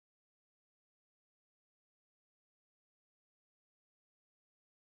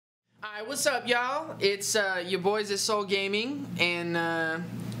Alright, what's up, y'all? It's your boys at Soul Gaming, and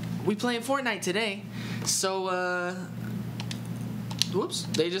we playing Fortnite today. So, whoops,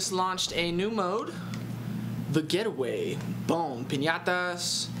 they just launched a new mode, the Getaway. Boom,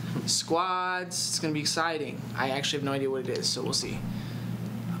 piñatas, squads. It's gonna be exciting. I actually have no idea what it is, so we'll see.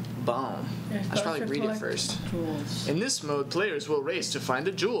 Boom. I should probably read it first. Jewels. In this mode, players will race to find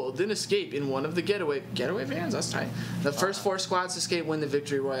a jewel, then escape in one of the getaway vans. That's tight. The first 4 squads to escape win the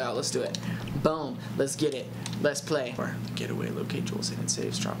victory royale. Let's do it. Boom. Let's get it. Let's play. Getaway. Locate jewels hidden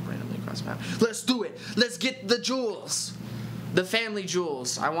saves. Drop randomly across the map. Let's do it. Let's get the jewels. The family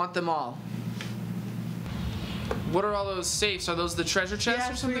jewels. I want them all. What are all those safes? Are those the treasure chests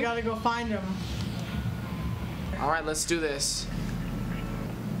or something? We gotta go find them. All right. Let's do this.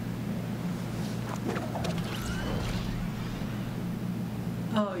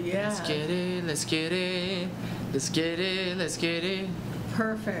 Oh yeah. Let's get it, let's get it, let's get it, let's get it.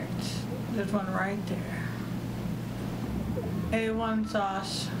 Perfect. There's one right there. A1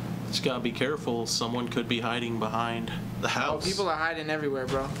 sauce. Just gotta be careful. Someone could be hiding behind the house. Oh, people are hiding everywhere,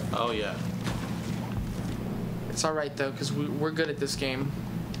 bro. Oh yeah. It's all right though, cause we're good at this game.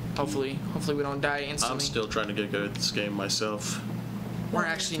 Hopefully we don't die instantly. I'm still trying to get good at this game myself. We're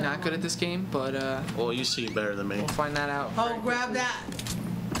actually not good at this game, but Well, you seem better than me. we'll find that out. Oh, grab that.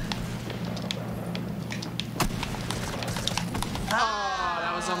 Oh,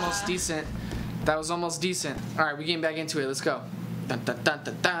 that was almost decent. That was almost decent. All right, we're getting back into it. Let's go. Dun, dun, dun,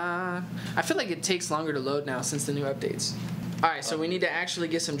 dun, dun. I feel like it takes longer to load now since the new updates. All right, so we need to actually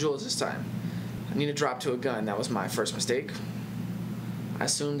get some jewels this time. I need to drop to a gun. That was my first mistake. I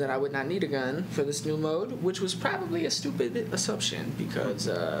assumed that I would not need a gun for this new mode, which was probably a stupid assumption because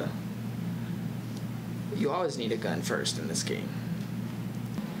you always need a gun first in this game.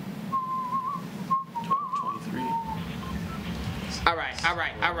 23. All right.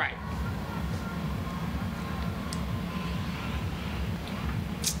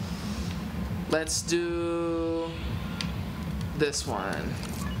 Let's do this one.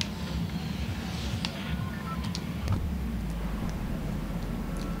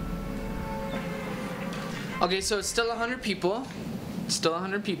 Okay, so it's still 100 people. Still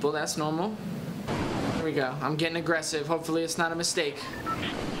 100 people, that's normal. Here we go. I'm getting aggressive. Hopefully it's not a mistake.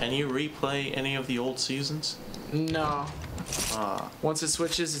 Can you replay any of the old seasons? No. Once it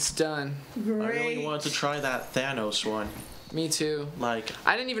switches, it's done. Great. I really wanted to try that Thanos one. Me too. Like,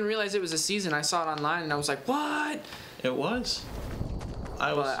 I didn't even realize it was a season. I saw it online and I was like, what? it was.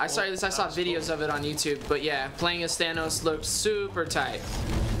 I saw videos of it on YouTube, but yeah, playing as Thanos looked super tight.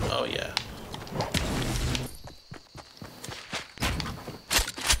 Oh yeah.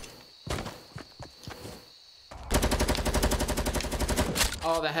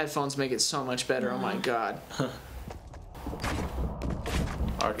 Oh, the headphones make it so much better. Oh my god.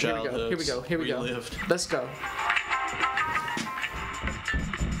 Our childhoods. Here we go. relived. Let's go.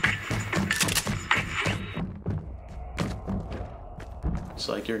 It's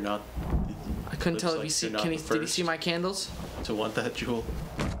like you're not. I couldn't tell if like you see. you're not Did the you see first my candles? To want that jewel.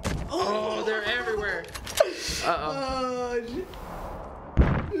 Oh, they're everywhere. Uh-oh.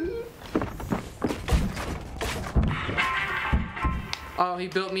 Oh, he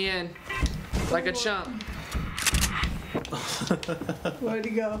built me in like a chump. Where'd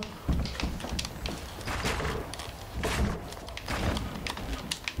he go?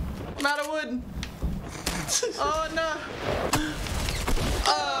 I'm out of wood. Oh no.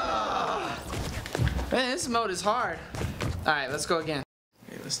 Oh. Man, this mode is hard. All right, let's go again.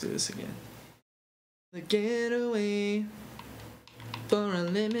 Okay, let's do this again. The getaway for a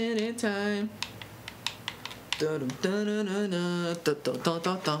limited time. Come,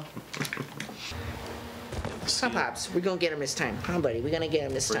 Pops. We're gonna get him this time. Huh, buddy? We're gonna get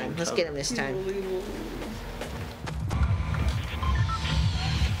him this time. Let's get him this time.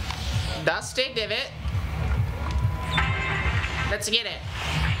 Dusty divot. Let's get it.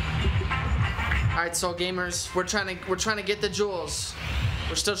 All right, Soul Gamers. We're trying to get the jewels.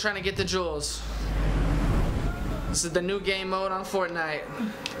 We're still trying to get the jewels. This is the new game mode on Fortnite.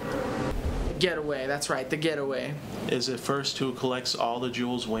 Getaway. That's right, the Getaway. Is it first who collects all the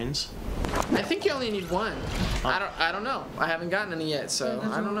jewels wins? I think you only need one. I don't know. I haven't gotten any yet, so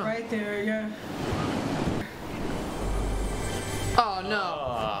There's I don't one know. right there, yeah. Oh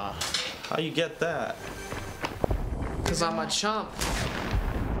no. How you get that? Cause I'm a chump.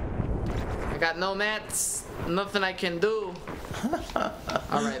 I got no mats. Nothing I can do.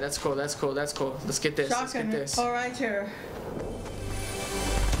 All right, that's cool. Let's get this. Let's get this. All right here.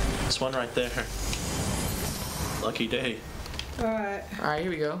 This one right there. Lucky day. All right. All right, here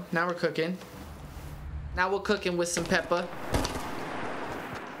we go. Now we're cooking. Now we're cooking with some pepper.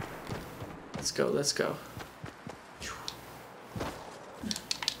 Let's go, let's go.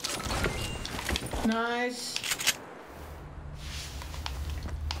 Nice.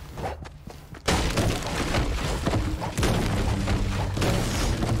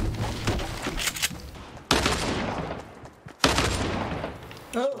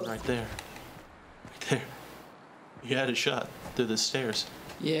 Oh. Right there. Right there. You had a shot through the stairs.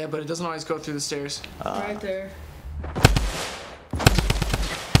 Yeah, but it doesn't always go through the stairs. Right there.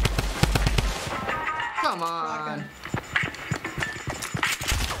 Come on.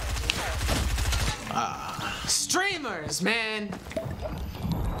 Streamers, man.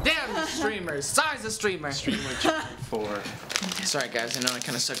 Damn the streamers. Size of streamer. Streamer 4. Sorry, guys. I know I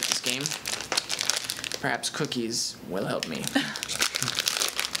kind of suck at this game. Perhaps cookies will help me.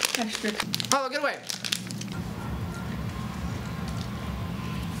 Extra. Paulo, get away.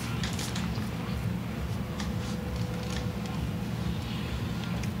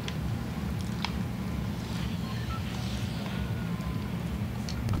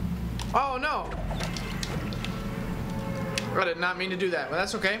 Oh, no. I did not mean to do that, but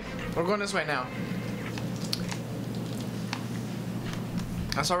that's okay. We're going this way now.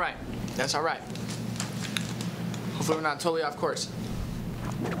 That's all right. That's all right. Hopefully we're not totally off course.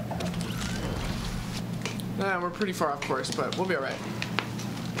 Nah, we're pretty far off course, but we'll be all right.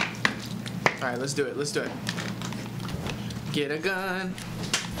 All right, let's do it. Let's do it. Get a gun.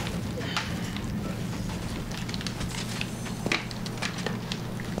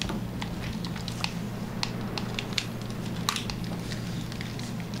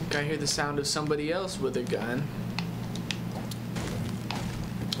 I hear the sound of somebody else with a gun.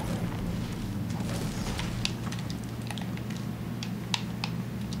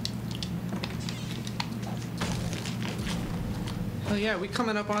 Oh yeah, we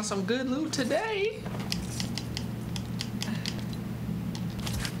coming up on some good loot today.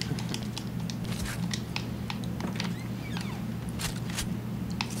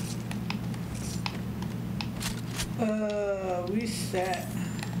 We set.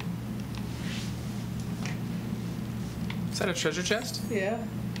 Is that a treasure chest? Yeah.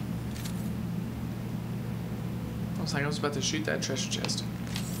 I was like, I was about to shoot that treasure chest.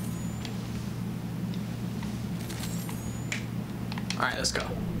 Alright, let's go.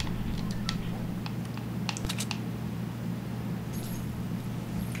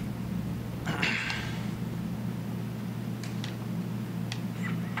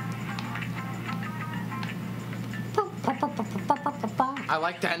 I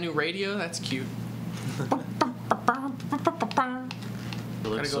like that new radio, that's cute.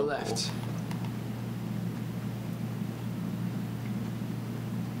 Gotta go left. Cool.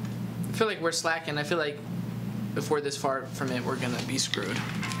 I feel like we're slacking. I feel like if we're this far from it, we're gonna be screwed.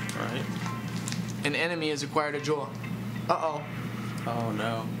 Right. An enemy has acquired a jewel. Uh-oh. Oh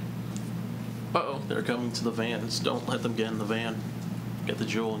no. Uh-oh. They're coming to the vans. Don't let them get in the van. Get the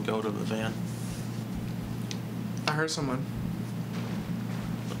jewel and go to the van. I heard someone.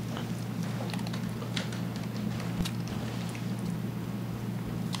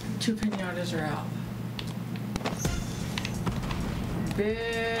 Two pinatas are out.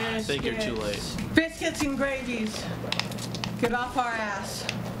 Biscuits. I think you're too late. Biscuits and gravies. Get off our ass.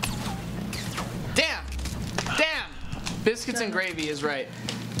 Damn! Damn! Biscuits and gravy is right.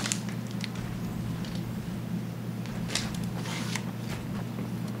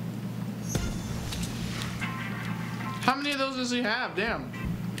 How many of those does he have? Damn.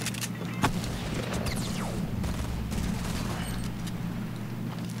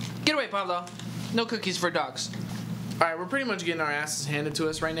 Get away, Pablo. No cookies for dogs. Alright, we're pretty much getting our asses handed to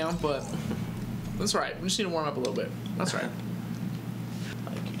us right now, but that's right. We just need to warm up a little bit. That's right.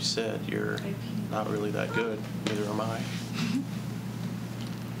 Like you said, you're not really that good. Neither am I.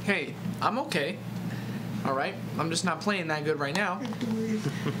 Hey, I'm okay. Alright? I'm just not playing that good right now.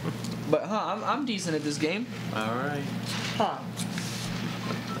 But, I'm decent at this game. All right. Huh.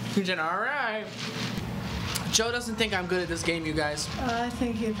 Alright. Joe doesn't think I'm good at this game, you guys. I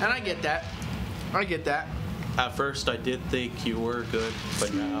think you. And I get that. I get that. At first, I did think you were good,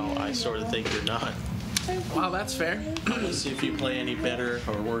 but now I sort of think you're not. Wow, that's fair. Let's see if you play any better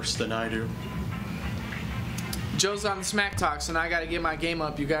or worse than I do. Joe's on the smack talk, so now I gotta get my game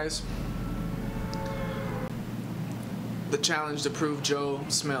up, you guys. The challenge to prove Joe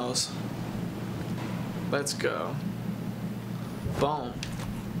smells. Let's go. Boom.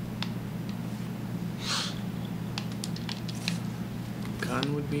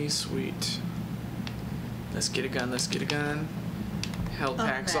 Gun would be sweet. Let's get a gun, let's get a gun. Hell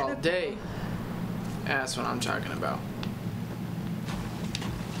packs all day. That's what I'm talking about.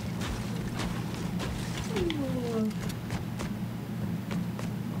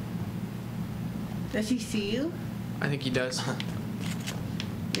 Does he see you? I think he does.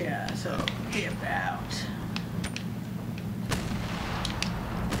 Yeah, so dip out.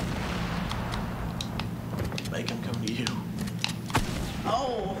 Make him come to you.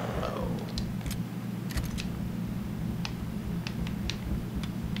 Oh. Oh.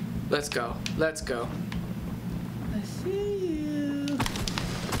 Let's go. Let's go. I see you.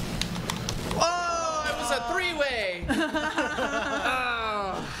 Oh, it was a three-way. Oh.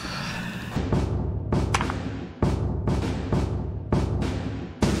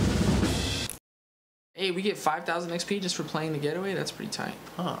 Hey, we get 5,000 XP just for playing the Getaway? That's pretty tight.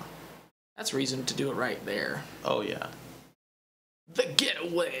 Huh. That's reason to do it right there. Oh, yeah. The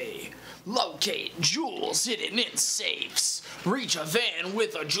Getaway. Locate jewels hidden in safes. Reach a van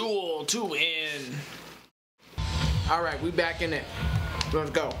with a jewel to win. Alright, we back in it.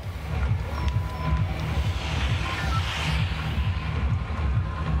 Let's go.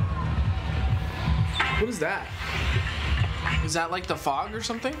 What is that? Is that like the fog or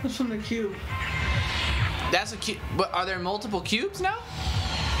something? That's from the cube. That's a cube. But are there multiple cubes now?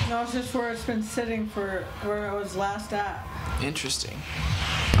 No, it's just where it's been sitting for where I was last at. Interesting.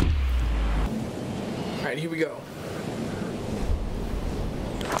 Alright, here we go.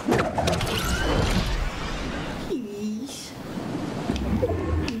 Please.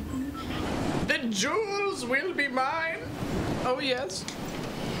 The jewels will be mine. Oh, yes.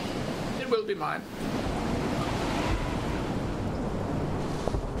 It will be mine.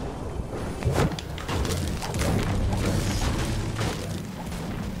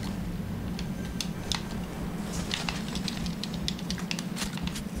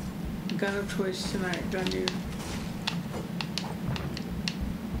 Gun of choice tonight, gun you.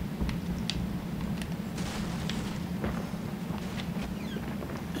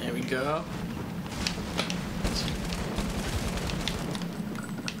 There we go.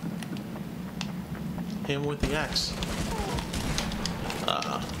 Him with the axe.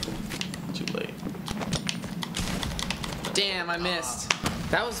 Too late. Damn, I missed.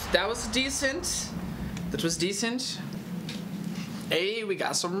 That was decent. That was decent. Hey, we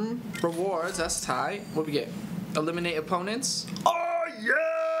got some rewards. That's tight. What do we get? Eliminate opponents. Oh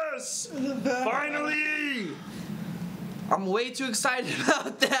yes! Finally! I'm way too excited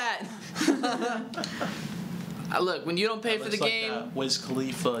about that. Look, when you don't pay for the Looks like game, that Wiz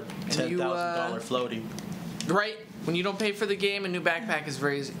Khalifa $10,000 floaty. right? When you don't pay for the game, a new backpack is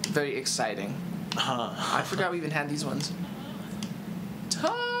very, very exciting. I forgot we even had these ones.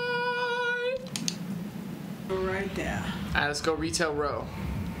 Tight. Right there. Alright, let's go retail row.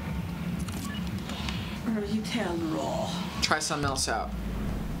 Retail roll. Try something else out.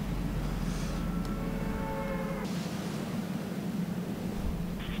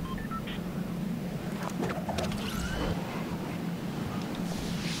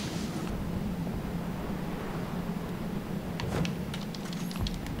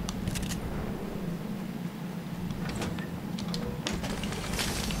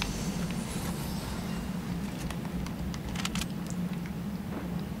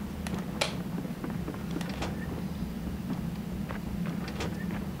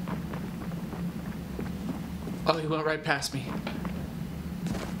 Oh, he went right past me.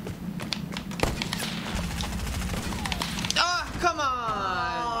 Ah, come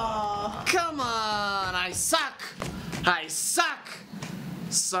on! Come on! I suck! I suck!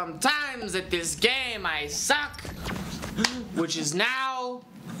 Sometimes at this game I suck! Which is now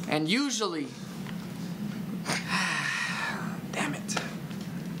and usually. Damn it.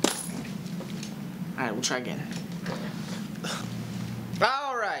 Alright, we'll try again.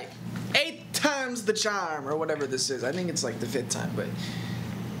 Alright. 8 times the charm, or whatever this is. I think it's like the 5th time, but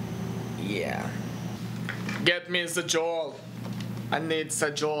yeah. Get me the jewel. I need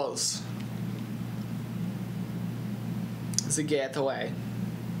the jewels. The Getaway.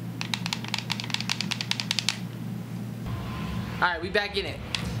 Alright, we back in it.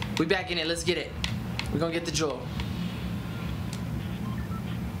 We back in it. Let's get it. We're gonna get the jewel.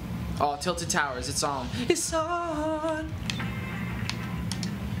 Oh, Tilted Towers. It's on. It's on.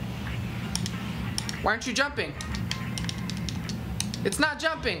 Why aren't you jumping? It's not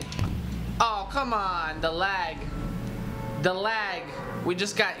jumping. Oh, come on. The lag. The lag. We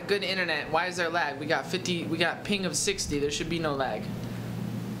just got good internet. Why is there lag? We got ping of 60. There should be no lag.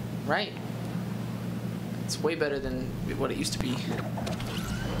 Right? It's way better than what it used to be.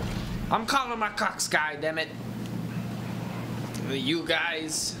 I'm calling my Cox guy, damn it. You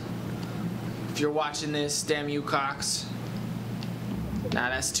guys. If you're watching this, damn you Cox. Nah,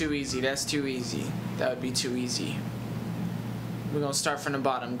 that's too easy. That's too easy. That would be too easy. We're gonna start from the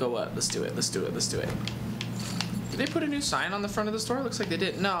bottom, go up. Let's do it. Let's do it. Let's do it. they put a new sign on the front of the store? Looks like they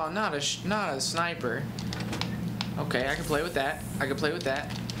did. No, not a sniper. Okay, I can play with that. I can play with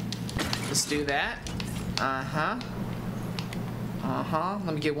that. Let's do that.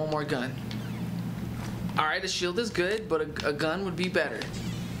 Let me get one more gun. Alright, the shield is good, but a gun would be better.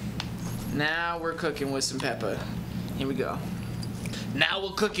 Now we're cooking with some pepper. Here we go. Now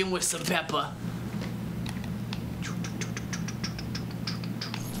we're cooking with some pepper.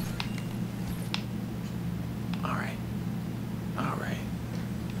 Alright. Alright.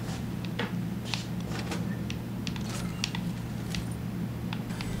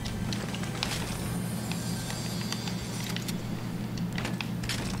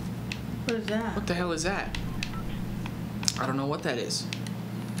 What is that? What the hell is that? I don't know what that is.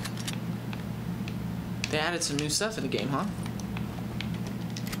 They added some new stuff in the game, huh?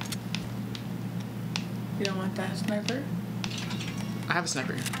 You don't want that sniper? I have a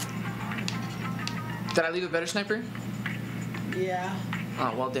sniper. Did I leave a better sniper? Yeah.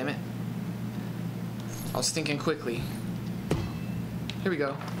 Oh, well, damn it. I was thinking quickly. Here we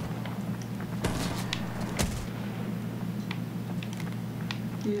go.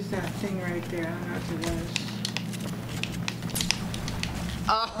 Use that thing right there. I don't know what it was.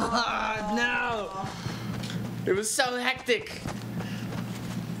 Oh, no! It was so hectic.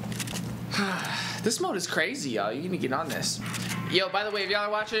 This mode is crazy, y'all. You need to get on this. Yo, by the way, if y'all are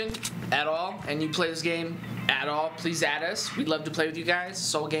watching at all and you play this game at all, please add us. We'd love to play with you guys.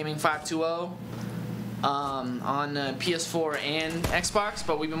 Soul Gaming 520 on PS4 and Xbox,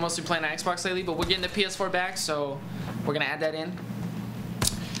 but we've been mostly playing on Xbox lately. But we're getting the PS4 back, so we're gonna add that in.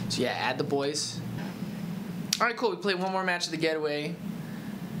 So yeah, add the boys. All right, cool. We play one more match of the Getaway,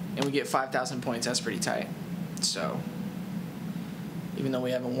 and we get 5,000 points. That's pretty tight. So even though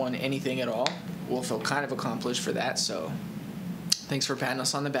we haven't won anything at all, we'll feel kind of accomplished for that. So thanks for patting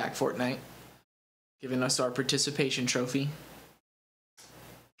us on the back, Fortnite, giving us our participation trophy.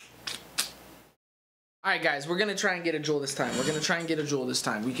 All right, guys, we're gonna try and get a jewel this time. We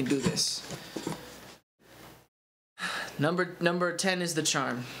can do this. Number 10 is the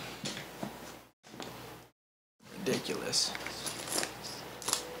charm. Ridiculous.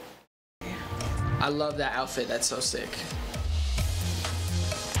 I love that outfit. That's so sick.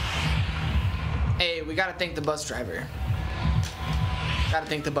 Hey, we gotta thank the bus driver.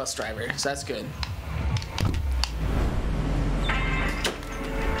 So that's good.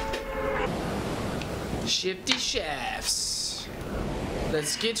 Shifty shafts.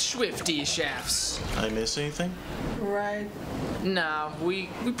 Let's get swifty shafts. I miss anything? Right. No, we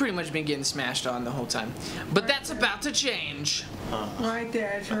pretty much been getting smashed on the whole time. But that's about to change. Right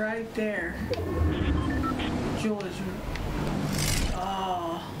there. It's right there. Jewel is.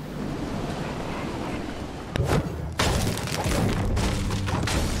 Oh.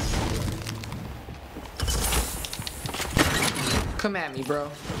 Come at me,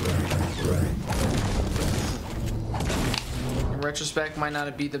 bro. In retrospect, might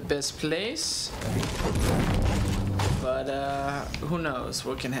not be the best place, but who knows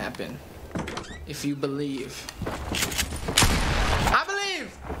what can happen if you believe. I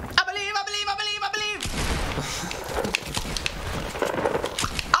believe! I believe! I believe! I believe! I believe!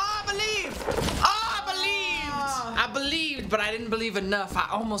 I believe! Oh, I believed! I believed, but I didn't believe enough. I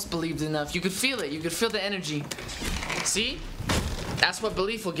almost believed enough. You could feel it. You could feel the energy. See? That's what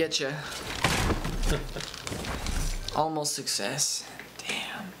belief will get you. Almost success.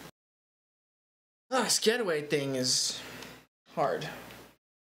 Damn. Oh, this Getaway thing is hard.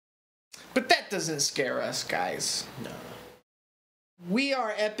 But that doesn't scare us, guys. No. We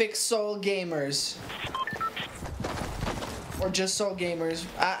are epic soul gamers. Or just soul gamers.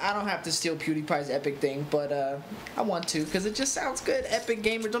 I don't have to steal PewDiePie's epic thing, but I want to, because it just sounds good. Epic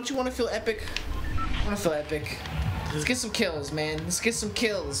gamer. Don't you want to feel epic? I want to feel epic. Let's get some kills, man. Get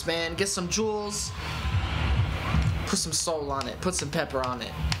some jewels. Put some soul on it. Put some pepper on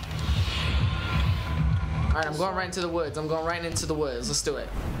it. Alright, I'm going right into the woods. Let's do it.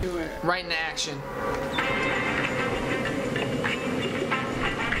 Do it. Right into action.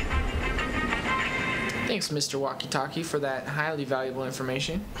 Thanks, Mr. Walkie Talkie, for that highly valuable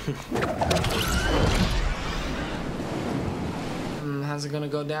information. How's it gonna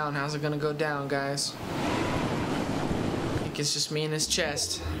go down? Guys? I think it's just me and his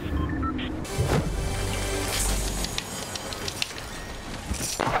chest.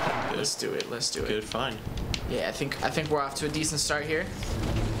 Let's do it. Good find. Yeah, I think we're off to a decent start here.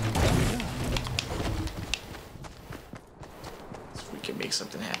 So we can make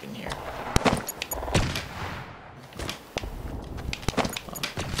something happen here.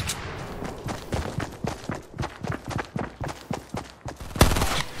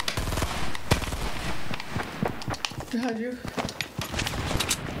 How'd you?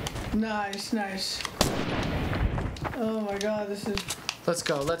 Nice, nice. Oh my god, this is. Let's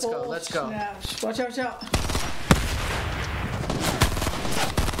go, let's go, let's go. Snaps. Watch out, watch out.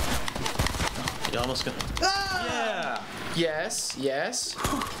 You almost got. Ah! Yeah. Yes, yes.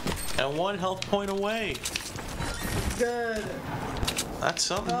 And 1 health point away. Good. That's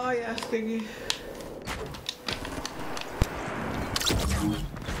something. Oh yeah, Stiggy.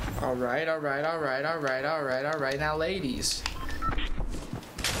 All right, all right, all right, all right, all right, all right. Now, ladies.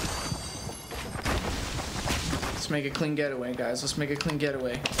 Let's make a clean getaway, guys. Let's make a clean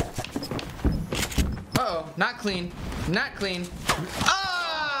getaway. Uh-oh, not clean. Not clean.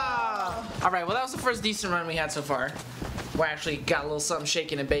 Ah! All right, well, that was the first decent run we had so far. We actually got a little something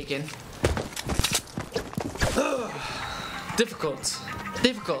shaking and baking. Difficult.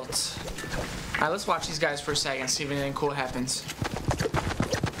 Difficult. All right, let's watch these guys for a second, see if anything cool happens.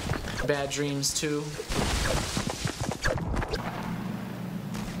 Bad dreams, too.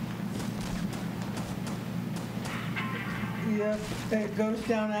 Yep, it goes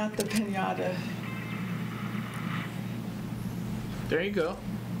down at the pinata. There you go.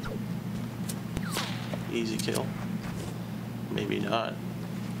 Easy kill. Maybe not.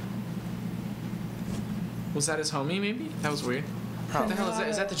 Was that his homie, maybe? That was weird. What the hell is that?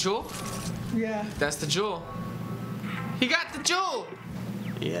 Is that the jewel? Yeah. That's the jewel. He got the jewel!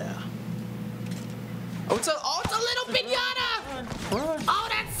 Yeah. Oh, it's a little pinata! Run. Oh,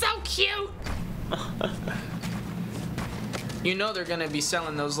 that's so cute! You know they're gonna be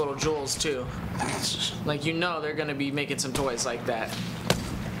selling those little jewels too. Like, you know they're gonna be making some toys like that.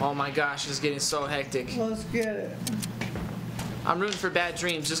 Oh my gosh, it's getting so hectic. Let's get it. I'm rooting for Bad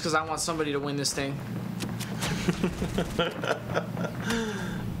Dreams just because I want somebody to win this thing.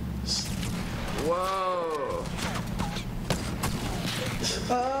 Whoa.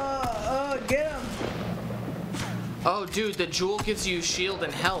 Get him. Oh, dude, the jewel gives you shield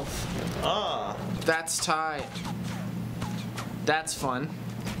and health. Ah. That's tight. That's fun.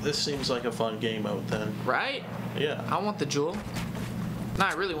 This seems like a fun game out then. Right? Yeah. I want the jewel. No,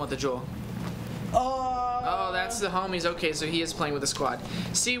 I really want the jewel. Oh, that's the homies. Okay, so he is playing with a squad.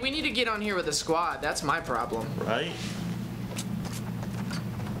 See, we need to get on here with a squad. That's my problem. Right?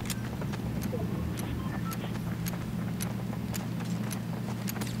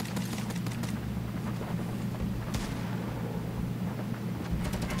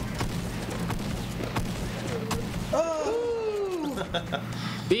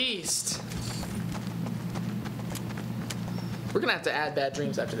 Beast. We're gonna have to add Bad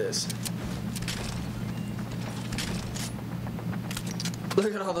Dreams after this.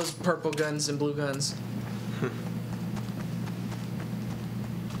 Look at all those purple guns and blue guns.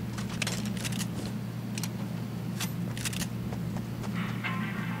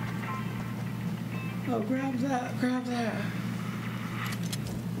 Oh, grab that, grab that.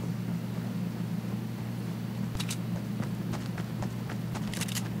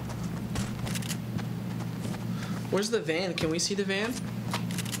 Where's the van? Can we see the van?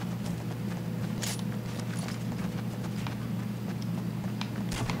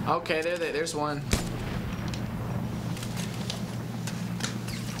 Okay, there's one.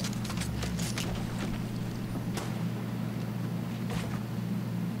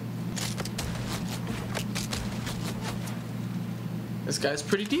 This guy's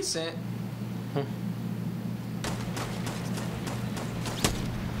pretty decent.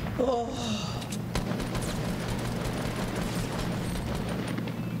 Oh.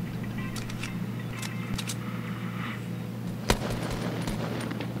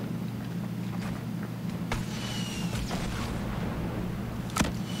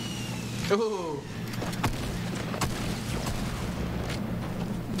 Ooh.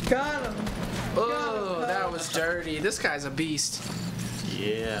 Got him. Oh, that was dirty. This guy's a beast.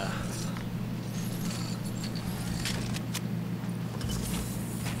 Yeah.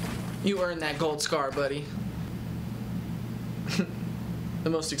 You earned that gold scar, buddy. The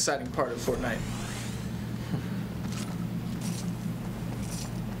most exciting part of Fortnite.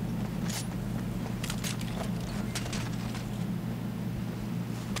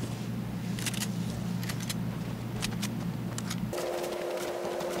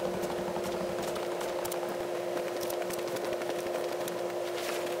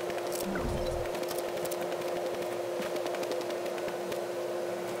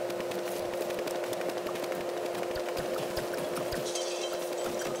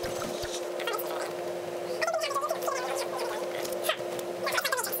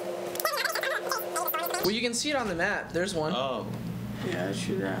 Well, you can see it on the map. There's one. Oh. Yeah,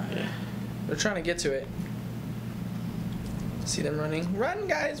 shoot that. Yeah. They're trying to get to it. See them running? Run,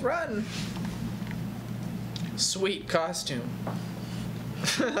 guys, run! Sweet costume.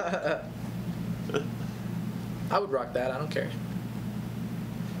 I would rock that. I don't care.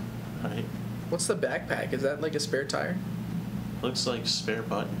 Right. What's the backpack? Is that like a spare tire? Looks like spare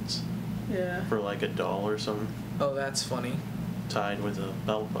buttons Yeah. for like a doll or something Oh, that's funny. tied with a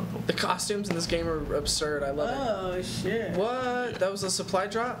belt buckle. The costumes in this game are absurd. I love Oh shit. it. What? That was a supply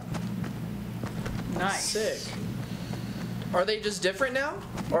drop? Nice. Sick. Are they just different now?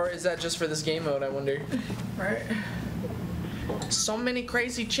 Or is that just for this game mode, I wonder? Right. So many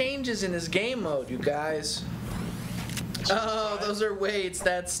crazy changes in this game mode, you guys. Oh, those are weights.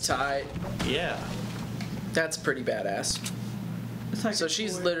 That's tight. Yeah. That's pretty badass. It's like So a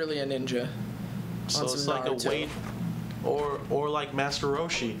she's toy. literally a ninja. So On it's some like Naruto. a weight, or like Master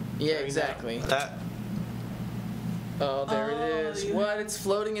Roshi. Yeah, Doing exactly. That. Oh, there it Oh, is. you What? have- It's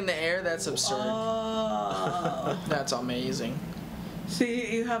floating in the air? That's absurd. Oh. That's amazing.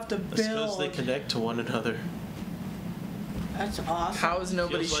 See, you have to That's because build. they connect to one another. That's awesome. How is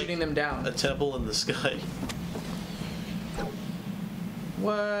nobody Feels like shooting them down? A temple in the sky.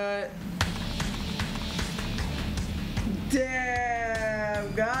 What?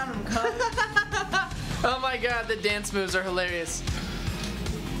 Damn, got him, coach. Oh my god, the dance moves are hilarious.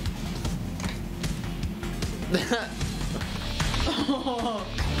 Oh.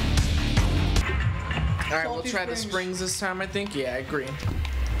 Alright, we'll Salty try the Springs. springs this time, I think. Yeah, I agree.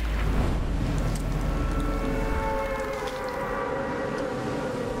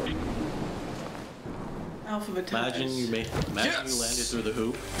 Alphabetized. Imagine Yes! you landed through the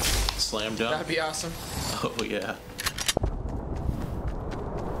hoop, slam dunk. That'd be awesome. Oh yeah.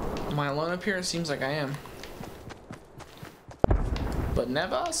 Am I alone up here? It seems like I am. But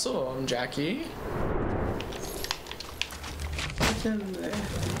never saw him, Jackie. What's in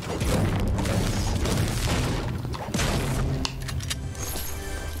there?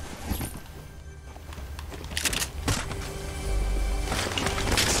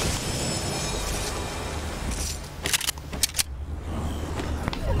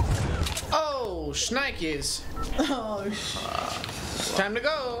 Oh, shnikes. Oh, shit. Time to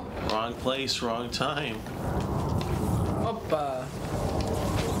go. Wrong place, wrong time. Opa.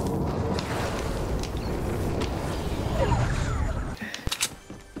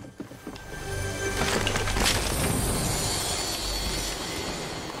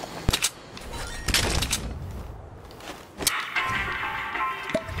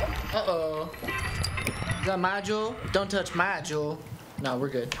 Uh-oh. Is that my jewel? Don't touch my jewel. No, we're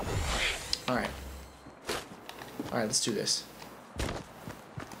good. Alright. Alright, let's do this.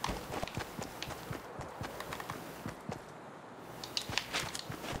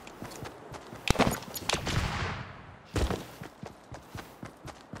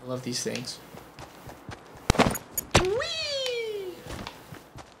 I love these things. Whee!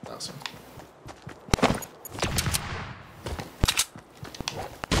 Awesome.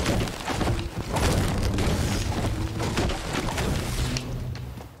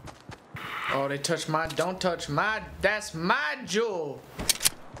 Oh, they touch my, don't touch my, that's my jewel.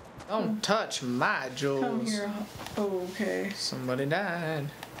 Don't touch my jewels. Come here. Oh, okay. Somebody died.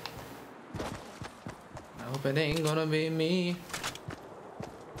 I hope it ain't gonna be me.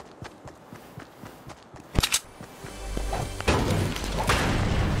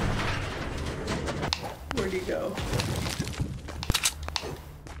 Where'd he go?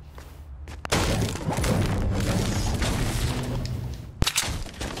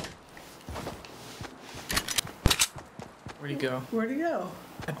 Where'd he go? Where'd he go?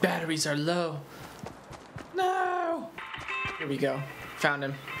 My batteries are low. No! Here we go. Found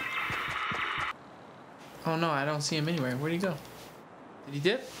him. Oh no, I don't see him anywhere. Where'd he go? Did he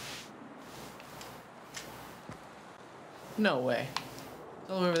dip? No way.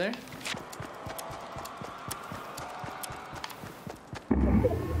 It's all the way over there?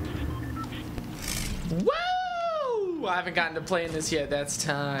 Woo! I haven't gotten to playing this yet. That's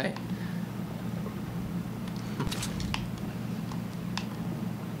tight.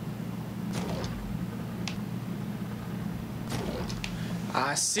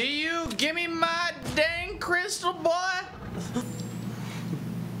 I see you. Give me my dang crystal, boy.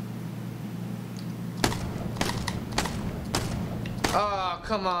 Oh,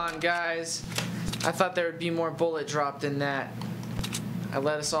 come on, guys. I thought there would be more bullet drop than that. I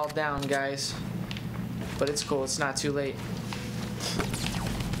let us all down, guys. But it's cool. It's not too late.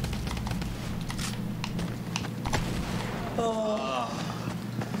 Oh.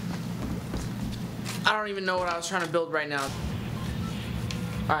 I don't even know what I was trying to build right now.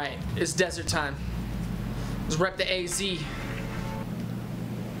 Alright, it's desert time. Let's rep the AZ.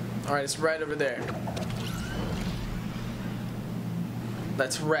 Alright, it's right over there.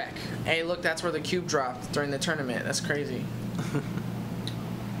 Let's wreck. Hey, look, that's where the cube dropped during the tournament. That's crazy.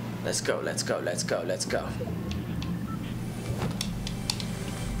 Let's go, let's go, let's go, let's go.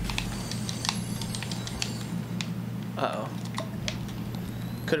 Uh-oh.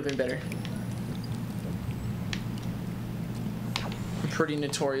 Could have been better. I'm pretty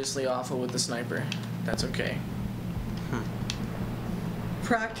notoriously awful with the sniper. That's okay.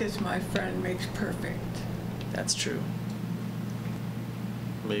 Practice, my friend, makes perfect. That's true.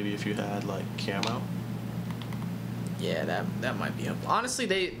 Maybe if you had like camo. Yeah, that might be helpful. Honestly,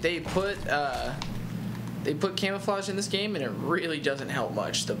 they put camouflage in this game, and it really doesn't help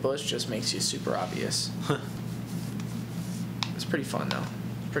much. The bush just makes you super obvious. It's pretty fun though.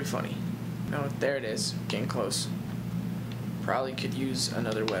 Pretty funny. No, there it is. Getting close. Probably could use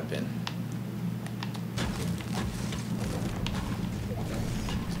another weapon.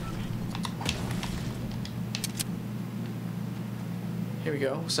 Here we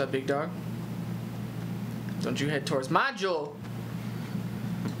go. What's up, big dog? Don't you head towards my jewel.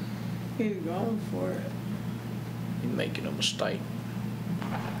 He's going for it. You're making a mistake.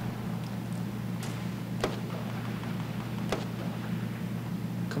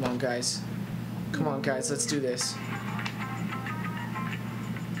 Come on, guys. Come on, guys. Let's do this.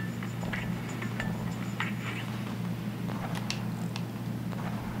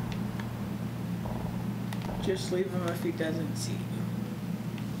 Just leave him if he doesn't see you.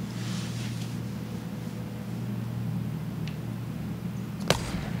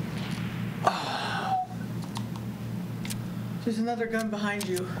 There's another gun behind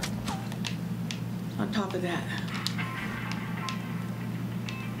you. On top of that.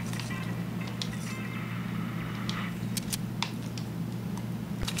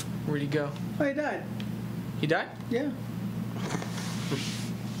 Where'd he go? Oh, he died. He died? Yeah.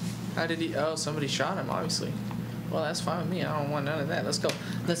 How did he? Oh, somebody shot him, obviously. Well, that's fine with me. I don't want none of that. Let's go.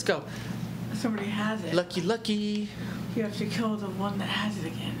 Let's go. Somebody has it. Lucky, lucky. You have to kill the one that has it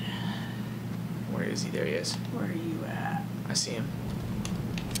again. Where is he? There he is. Where are you at? I see him.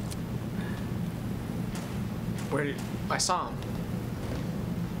 Where did... I saw him.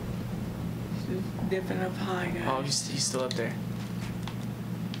 He's just dipping up high, guys. Oh, he's still up there.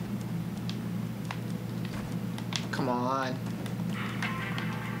 Come on.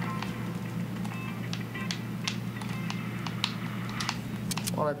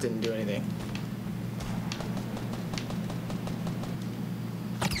 Well, that didn't do anything.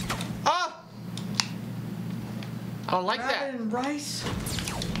 Ah! I don't like that. Rabbit and rice.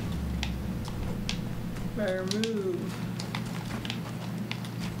 Better move.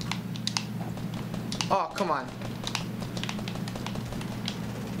 Oh, come on.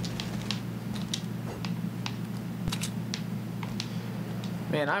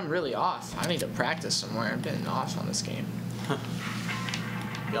 Man, I'm really off. I need to practice somewhere. I'm getting off on this game.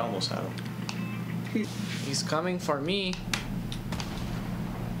 You almost had him. He's coming for me.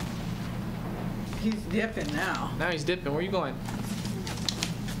 He's dipping now. Now he's dipping. Where are you going?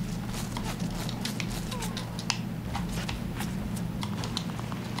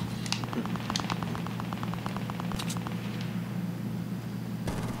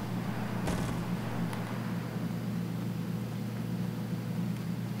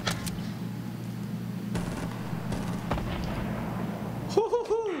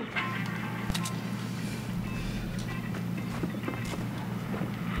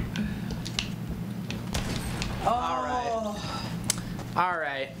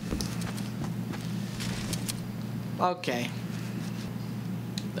 Alright. Okay.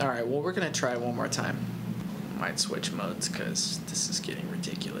 Alright, well, we're gonna try one more time. Might switch modes because this is getting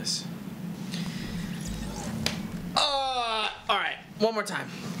ridiculous. Alright, one more time.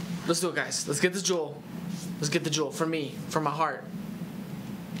 Let's do it, guys. Let's get this jewel. Let's get the jewel for me, for my heart.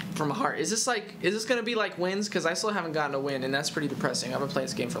 For my heart. Is this gonna be like wins? Because I still haven't gotten a win, and that's pretty depressing. I've been playing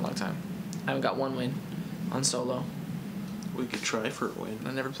this game for a long time. I haven't got one win on solo. We could try for a win.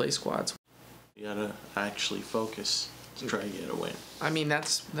 I never play squads. You gotta actually focus to try to get a win. I mean,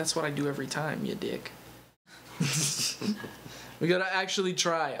 that's what I do every time, you dick. We gotta actually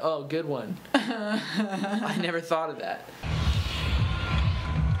try. Oh, good one. I never thought of that.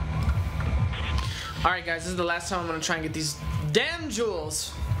 Alright, guys, this is the last time I'm gonna try and get these damn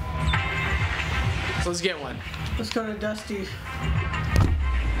jewels. So let's get one. Let's go to Dusty.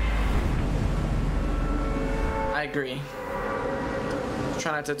 I agree.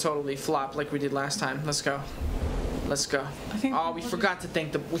 Try not to totally flop like we did last time. Let's go. Let's go. Oh, we forgot to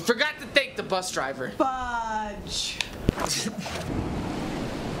thank the bus driver. Fudge.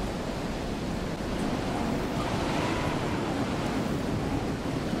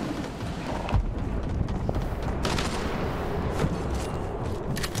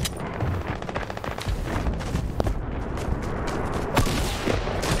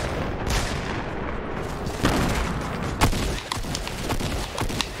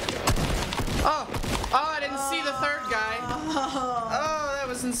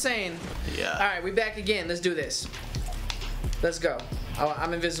 was insane. Yeah. All right, we back again. Let's do this. Let's go. Oh,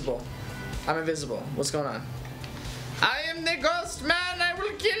 I'm invisible. I'm invisible. What's going on? I am the ghost man. I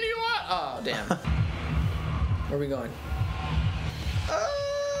will kill you all. Oh, damn. Where are we going?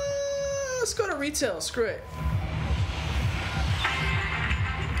 Let's go to retail. Screw it.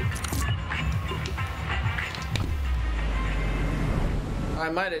 I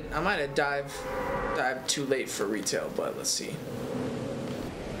might have dived too late for retail, but let's see.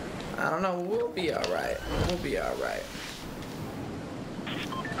 I don't know. We'll be all right. We'll be all right.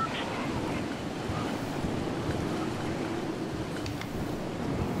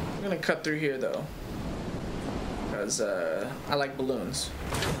 I'm gonna cut through here though, because I like balloons.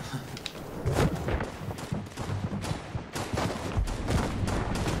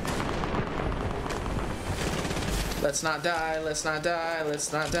 Let's not die, let's not die,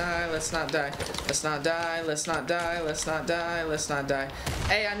 let's not die, let's not die, let's not die, let's not die, let's not die, let's not die.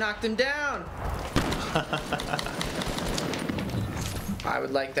 Hey, I knocked him down! I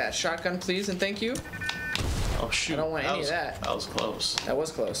would like that shotgun, please, and thank you. Oh shoot! I don't want any of that. That was close. That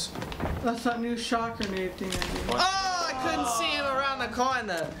was close. That's that new shock grenade thing I did. What? Oh, I couldn't see him around the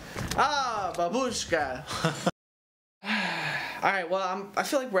corner. Ah, babushka. All right, well, I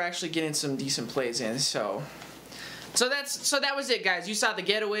feel like we're actually getting some decent plays in, so that was it, guys. You saw the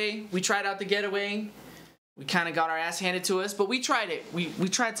Getaway. We tried out the Getaway. We kind of got our ass handed to us, but we tried it. We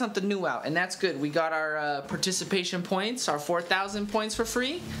tried something new out, and that's good. We got our participation points, our 4,000 points for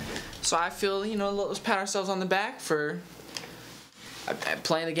free. So I feel, you know, let's pat ourselves on the back for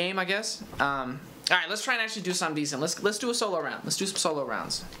playing the game, I guess. All right, let's try and actually do something decent. Let's do a solo round. Let's do some solo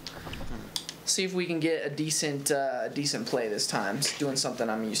rounds. See if we can get a decent play this time. It's doing something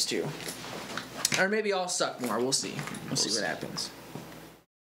I'm used to. Or maybe I'll suck more. We'll see. We'll see what happens.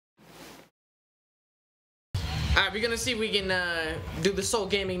 Alright, we're gonna see if we can do the Soul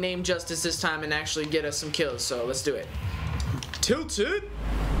Gaming name justice this time and actually get us some kills. So let's do it. Tilted.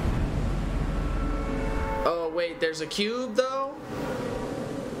 Oh wait, there's a cube though.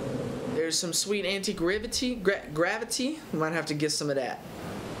 There's some sweet anti-gravity. Gravity. We might have to get some of that.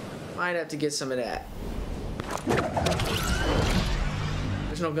 Might have to get some of that.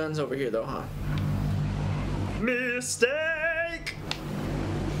 There's no guns over here though, huh? Mistake!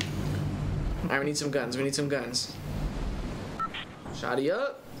 Alright, we need some guns. We need some guns. Shotty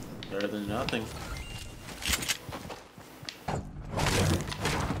up. Better than nothing. Alright.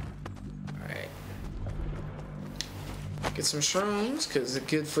 Get some shrooms, because they're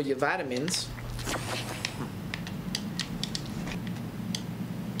good for your vitamins.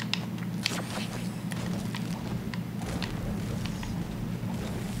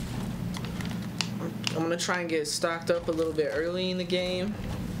 I'm gonna try and get stocked up a little bit early in the game.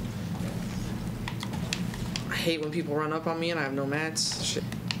 I hate when people run up on me and I have no mats. Shit.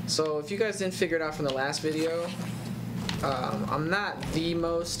 So if you guys didn't figure it out from the last video, I'm not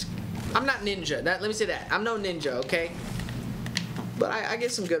ninja. Let me say that. I'm no ninja, okay? But I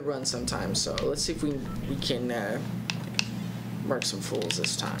get some good runs sometimes. So let's see if we can murk some fools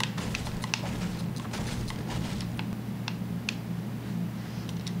this time.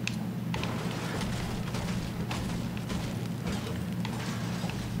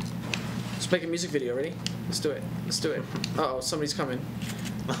 Make a music video, ready? Let's do it. Let's do it. Uh-oh, somebody's coming.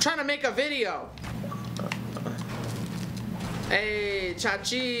 I'm trying to make a video! Hey,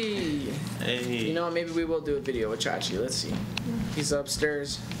 Chachi! Hey. You know what, maybe we will do a video with Chachi. Let's see. He's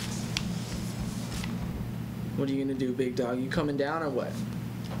upstairs. What are you gonna do, big dog? You coming down or what?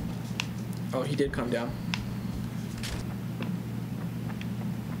 Oh, he did come down.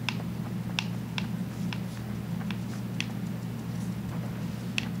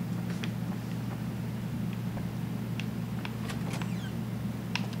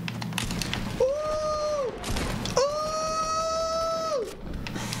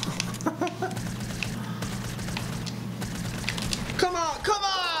 Come on, come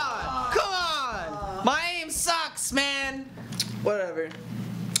on, come on! My aim sucks, man. Whatever.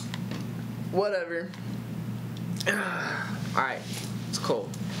 Whatever. All right, it's cool.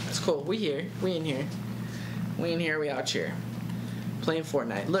 It's cool. We here. We in here. We in here. We out here. Playing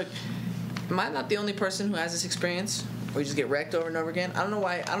Fortnite. Look, am I not the only person who has this experience? Where you just get wrecked over and over again? I don't know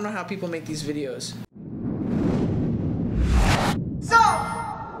why. I don't know how people make these videos.